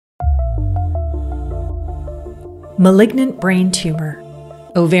malignant brain tumor,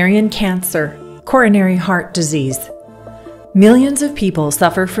 ovarian cancer, coronary heart disease. Millions of people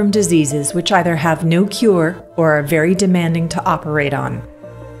suffer from diseases which either have no cure or are very demanding to operate on.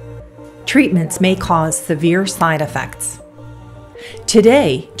 Treatments may cause severe side effects.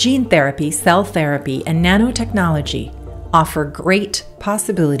 Today, gene therapy, cell therapy, and nanotechnology offer great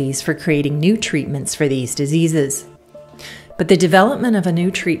possibilities for creating new treatments for these diseases. But the development of a new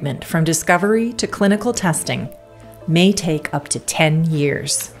treatment from discovery to clinical testing may take up to 10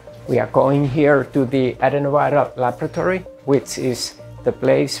 years. We are going here to the adenoviral laboratory, which is the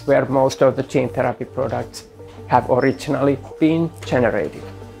place where most of the gene therapy products have originally been generated.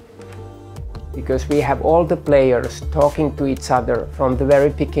 Because we have all the players talking to each other from the very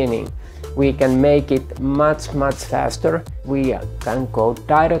beginning, we can make it much faster. We can go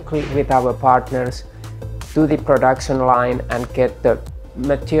directly with our partners to the production line and get the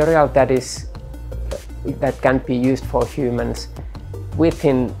material that can be used for humans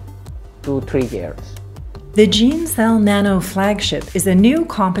within 2-3 years. The GeneCellNano Flagship is a new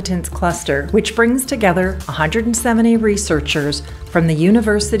competence cluster which brings together 170 researchers from the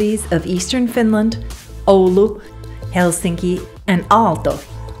universities of Eastern Finland, Oulu, Helsinki, and Aalto,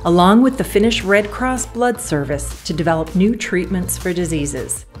 along with the Finnish Red Cross Blood Service to develop new treatments for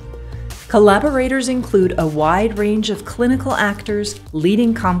diseases. Collaborators include a wide range of clinical actors,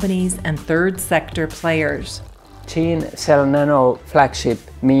 leading companies, and third sector players. GeneCellNano Flagship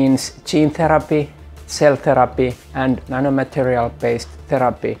means gene therapy, cell therapy, and nanomaterial-based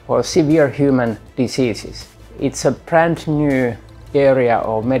therapy for severe human diseases. It's a brand new area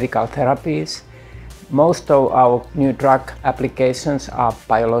of medical therapies. Most of our new drug applications are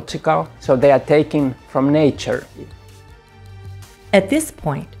biological, so they are taken from nature. At this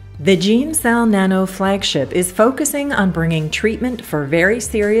point, the GeneCellNano Flagship is focusing on bringing treatment for very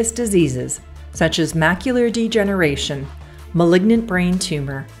serious diseases such as macular degeneration, malignant brain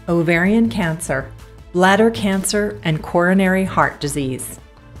tumor, ovarian cancer, bladder cancer, and coronary heart disease.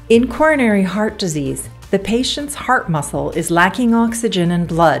 In coronary heart disease, the patient's heart muscle is lacking oxygen and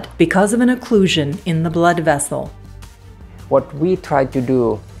blood because of an occlusion in the blood vessel. What we try to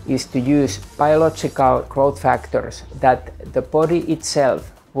do is to use biological growth factors that the body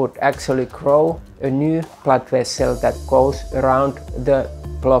itself would actually grow a new blood vessel that goes around the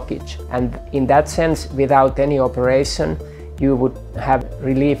blockage. And in that sense, without any operation, you would have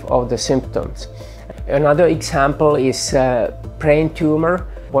relief of the symptoms. Another example is brain tumor.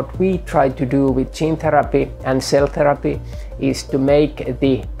 What we try to do with gene therapy and cell therapy is to make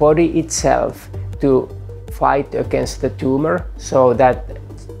the body itself to fight against the tumor, so that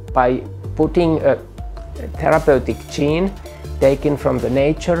by putting a therapeutic gene taken from the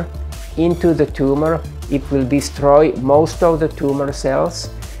nature into the tumor, it will destroy most of the tumor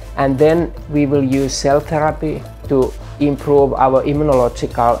cells, and then we will use cell therapy to improve our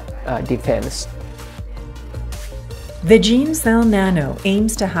immunological defense. The GeneCellNano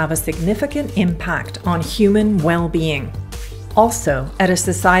aims to have a significant impact on human well-being, also at a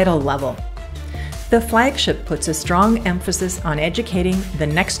societal level. The flagship puts a strong emphasis on educating the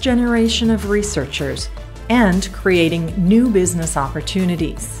next generation of researchers and creating new business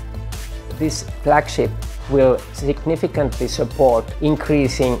opportunities. This flagship will significantly support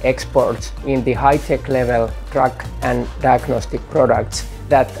increasing exports in the high-tech level drug and diagnostic products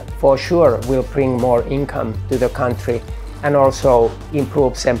that for sure will bring more income to the country and also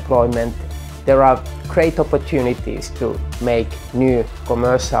improves employment. There are great opportunities to make new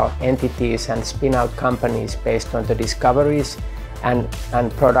commercial entities and spin out companies based on the discoveries and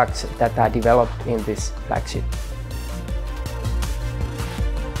products that are developed in this flagship.